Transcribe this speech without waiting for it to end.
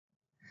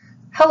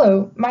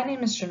Hello, my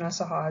name is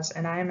Janessa Hawes,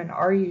 and I am an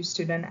RU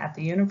student at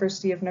the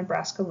University of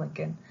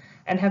Nebraska-Lincoln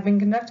and have been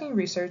conducting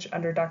research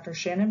under Dr.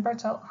 Shannon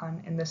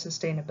Bartelt-Hunt in the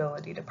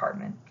Sustainability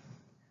Department.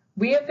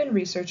 We have been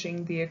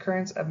researching the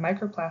occurrence of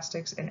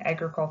microplastics in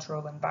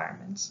agricultural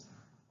environments.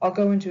 I'll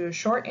go into a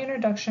short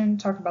introduction,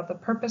 talk about the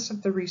purpose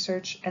of the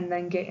research, and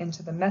then get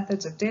into the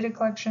methods of data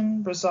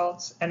collection,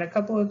 results, and a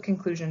couple of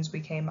conclusions we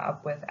came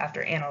up with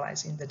after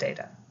analyzing the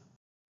data.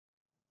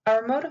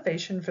 Our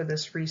motivation for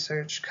this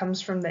research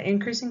comes from the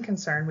increasing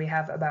concern we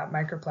have about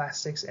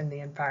microplastics in the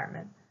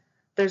environment.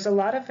 There's a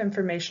lot of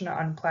information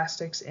on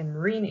plastics in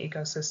marine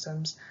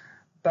ecosystems,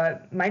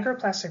 but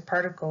microplastic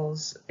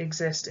particles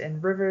exist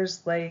in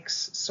rivers,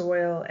 lakes,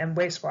 soil, and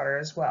wastewater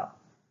as well.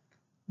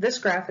 This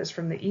graph is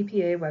from the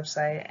EPA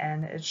website,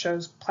 and it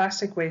shows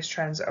plastic waste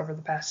trends over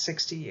the past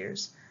 60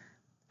 years.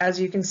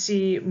 As you can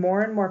see,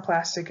 more and more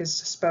plastic is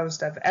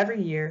disposed of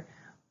every year,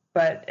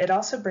 but it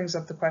also brings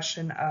up the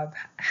question of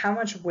how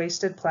much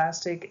wasted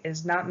plastic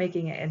is not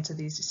making it into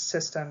these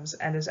systems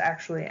and is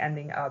actually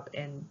ending up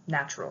in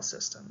natural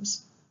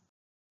systems.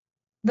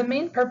 The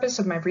main purpose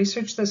of my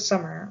research this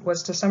summer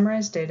was to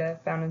summarize data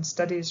found in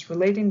studies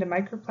relating to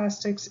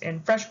microplastics in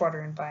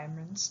freshwater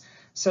environments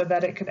so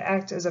that it could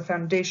act as a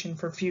foundation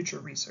for future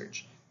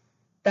research.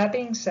 That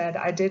being said,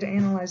 I did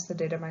analyze the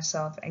data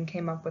myself and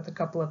came up with a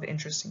couple of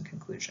interesting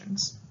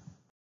conclusions.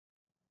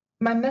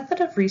 My method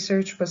of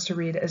research was to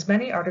read as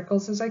many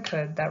articles as I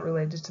could that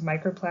related to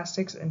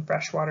microplastics in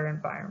freshwater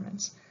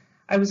environments.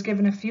 I was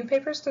given a few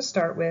papers to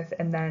start with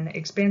and then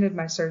expanded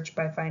my search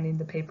by finding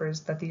the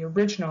papers that the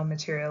original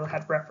material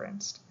had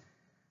referenced.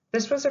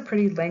 This was a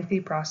pretty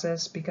lengthy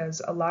process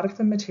because a lot of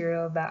the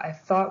material that I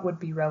thought would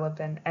be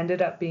relevant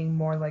ended up being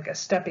more like a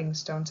stepping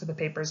stone to the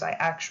papers I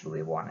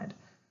actually wanted.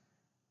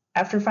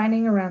 After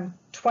finding around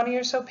 20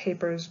 or so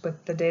papers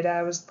with the data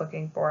I was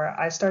looking for,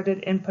 I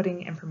started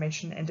inputting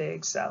information into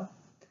Excel.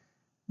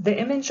 The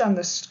image on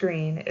the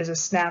screen is a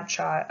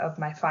snapshot of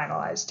my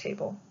finalized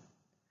table.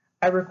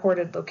 I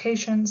recorded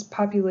locations,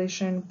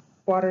 population,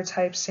 water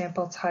type,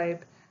 sample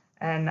type,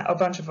 and a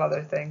bunch of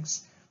other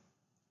things.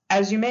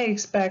 As you may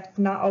expect,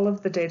 not all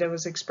of the data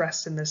was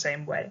expressed in the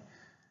same way.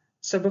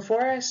 So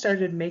before I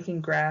started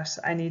making graphs,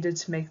 I needed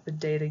to make the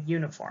data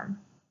uniform.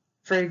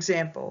 For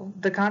example,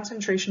 the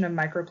concentration of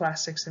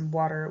microplastics in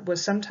water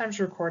was sometimes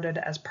recorded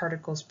as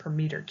particles per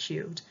meter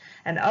cubed,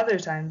 and other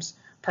times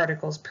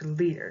particles per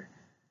liter.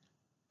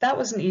 That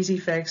was an easy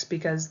fix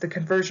because the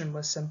conversion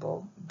was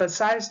simple, but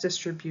size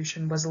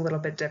distribution was a little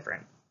bit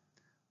different.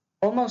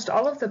 Almost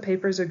all of the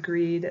papers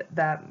agreed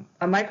that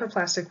a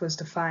microplastic was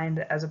defined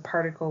as a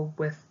particle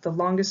with the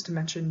longest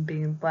dimension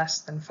being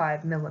less than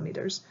 5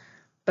 millimeters,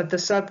 but the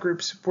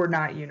subgroups were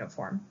not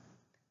uniform.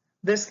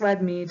 This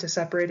led me to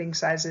separating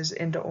sizes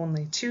into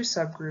only 2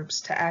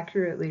 subgroups to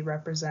accurately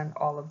represent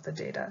all of the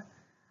data.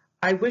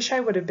 I wish I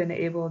would have been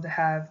able to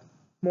have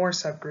more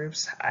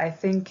subgroups. I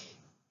think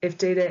if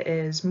data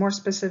is more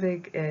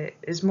specific, it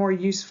is more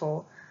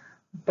useful,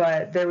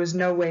 but there was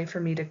no way for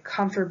me to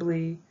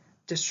comfortably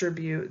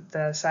distribute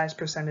the size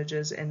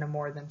percentages into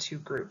more than 2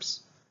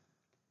 groups.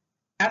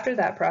 After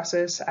that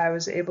process, I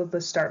was able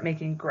to start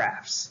making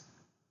graphs.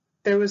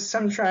 There was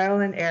some trial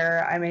and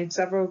error. I made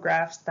several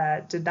graphs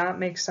that did not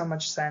make so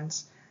much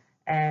sense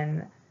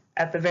and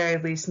at the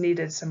very least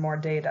needed some more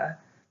data.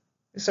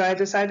 So I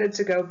decided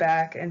to go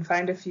back and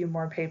find a few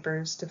more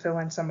papers to fill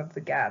in some of the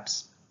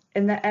gaps.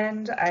 In the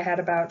end, I had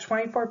about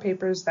 24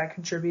 papers that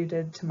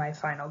contributed to my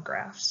final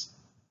graphs.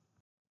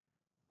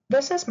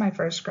 This is my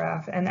first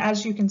graph, and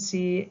as you can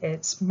see,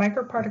 it's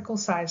microparticle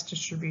size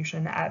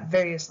distribution at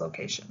various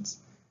locations.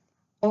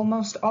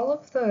 Almost all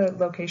of the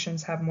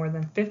locations have more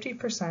than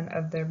 50%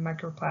 of their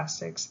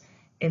microplastics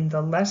in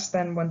the less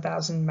than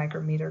 1,000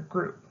 micrometer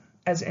group,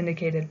 as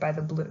indicated by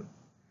the blue.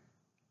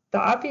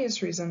 The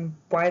obvious reason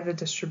why the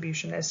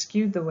distribution is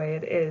skewed the way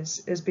it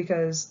is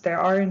because there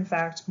are in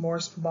fact more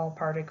small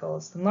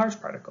particles than large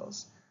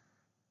particles.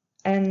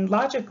 And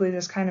logically,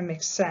 this kind of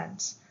makes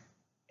sense.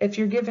 If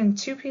you're given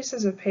 2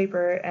 pieces of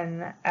paper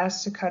and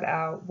asked to cut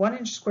out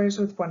 1-inch squares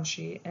with one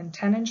sheet and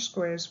 10-inch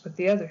squares with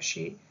the other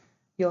sheet,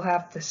 you'll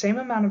have the same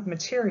amount of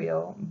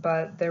material,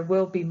 but there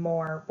will be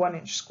more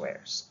 1-inch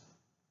squares.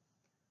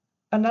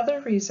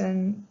 Another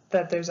reason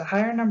that there's a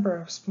higher number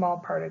of small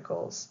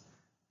particles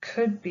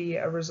could be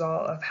a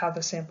result of how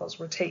the samples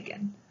were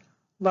taken.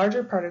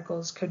 Larger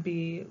particles could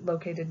be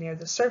located near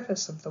the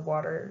surface of the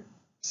water,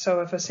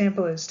 so if a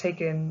sample is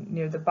taken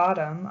near the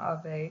bottom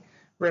of a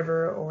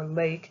river or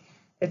lake,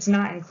 it's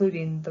not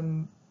including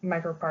the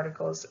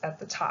microparticles at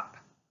the top.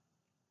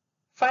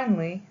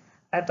 Finally,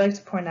 I'd like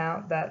to point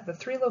out that the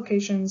 3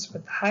 locations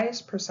with the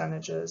highest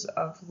percentages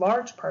of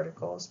large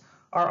particles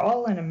are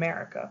all in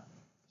America.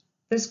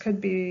 This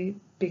could be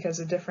because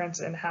of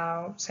difference in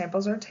how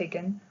samples are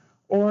taken,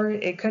 or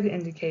it could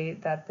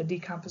indicate that the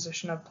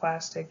decomposition of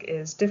plastic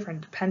is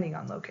different depending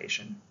on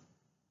location.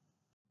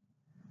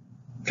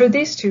 For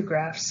these 2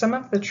 graphs, some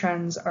of the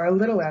trends are a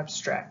little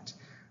abstract.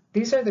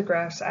 These are the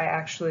graphs I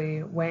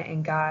actually went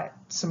and got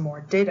some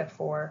more data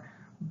for,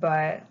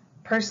 but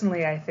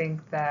personally I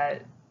think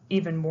that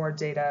even more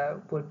data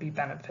would be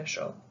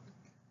beneficial.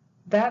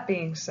 That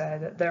being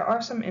said, there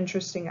are some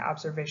interesting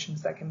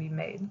observations that can be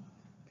made.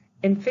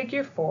 In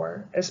Figure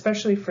 4,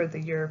 especially for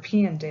the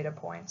European data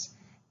points,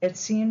 it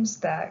seems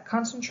that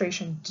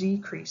concentration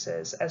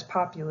decreases as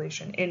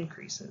population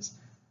increases.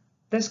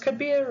 This could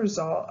be a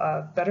result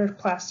of better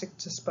plastic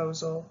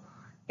disposal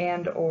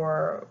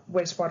and/or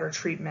wastewater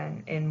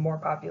treatment in more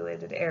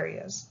populated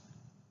areas.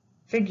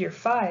 Figure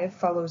 5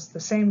 follows the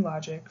same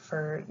logic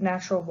for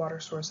natural water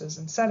sources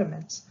and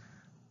sediments,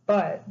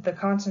 but the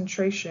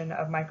concentration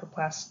of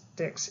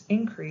microplastics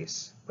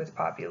increase with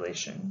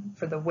population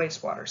for the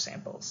wastewater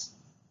samples.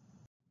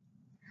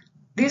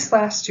 These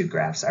last two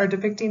graphs are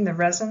depicting the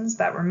resins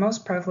that were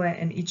most prevalent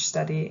in each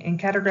study and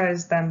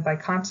categorized them by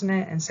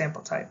continent and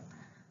sample type.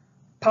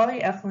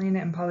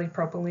 Polyethylene and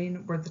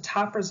polypropylene were the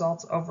top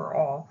results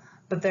overall,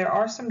 but there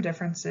are some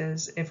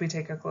differences if we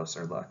take a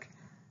closer look.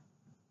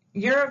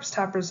 Europe's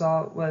top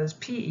result was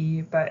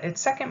PE, but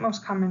its second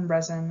most common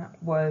resin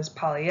was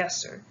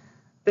polyester.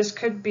 This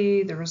could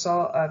be the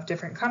result of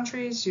different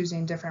countries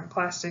using different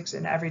plastics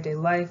in everyday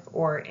life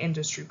or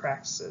industry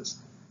practices.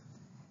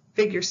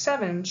 Figure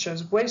 7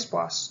 shows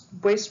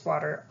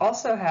wastewater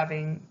also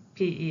having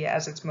PE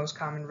as its most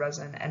common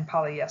resin and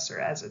polyester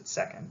as its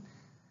second.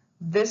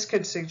 This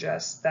could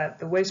suggest that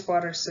the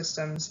wastewater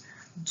systems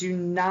do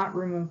not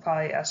remove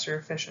polyester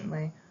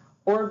efficiently,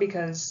 or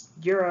because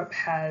Europe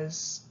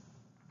has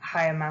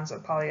high amounts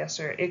of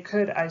polyester, it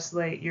could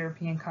isolate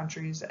European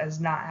countries as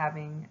not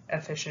having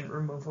efficient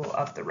removal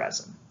of the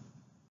resin.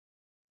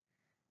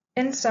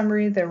 In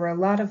summary, there were a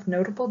lot of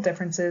notable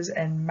differences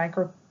in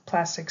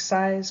microplastic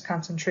size,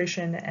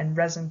 concentration, and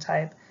resin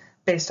type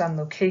based on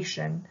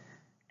location,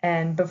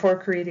 and before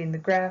creating the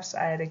graphs,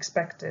 I had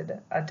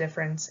expected a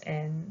difference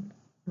in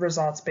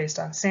results based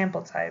on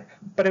sample type,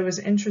 but it was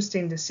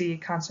interesting to see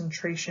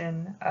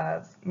concentration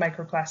of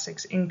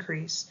microplastics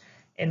increase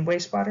in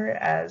wastewater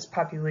as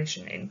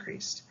population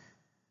increased.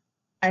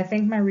 I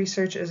think my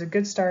research is a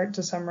good start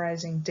to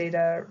summarizing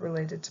data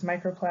related to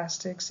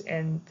microplastics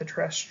in the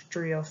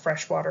terrestrial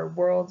freshwater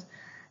world,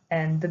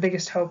 and the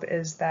biggest hope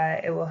is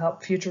that it will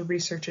help future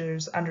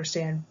researchers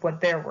understand what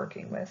they're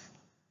working with.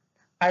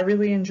 I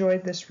really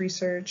enjoyed this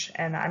research,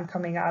 and I'm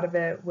coming out of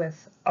it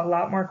with a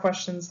lot more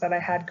questions that I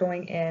had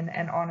going in,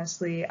 and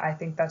honestly, I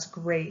think that's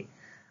great.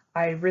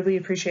 I really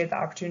appreciate the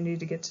opportunity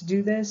to get to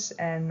do this,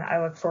 and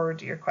I look forward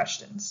to your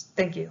questions.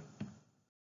 Thank you.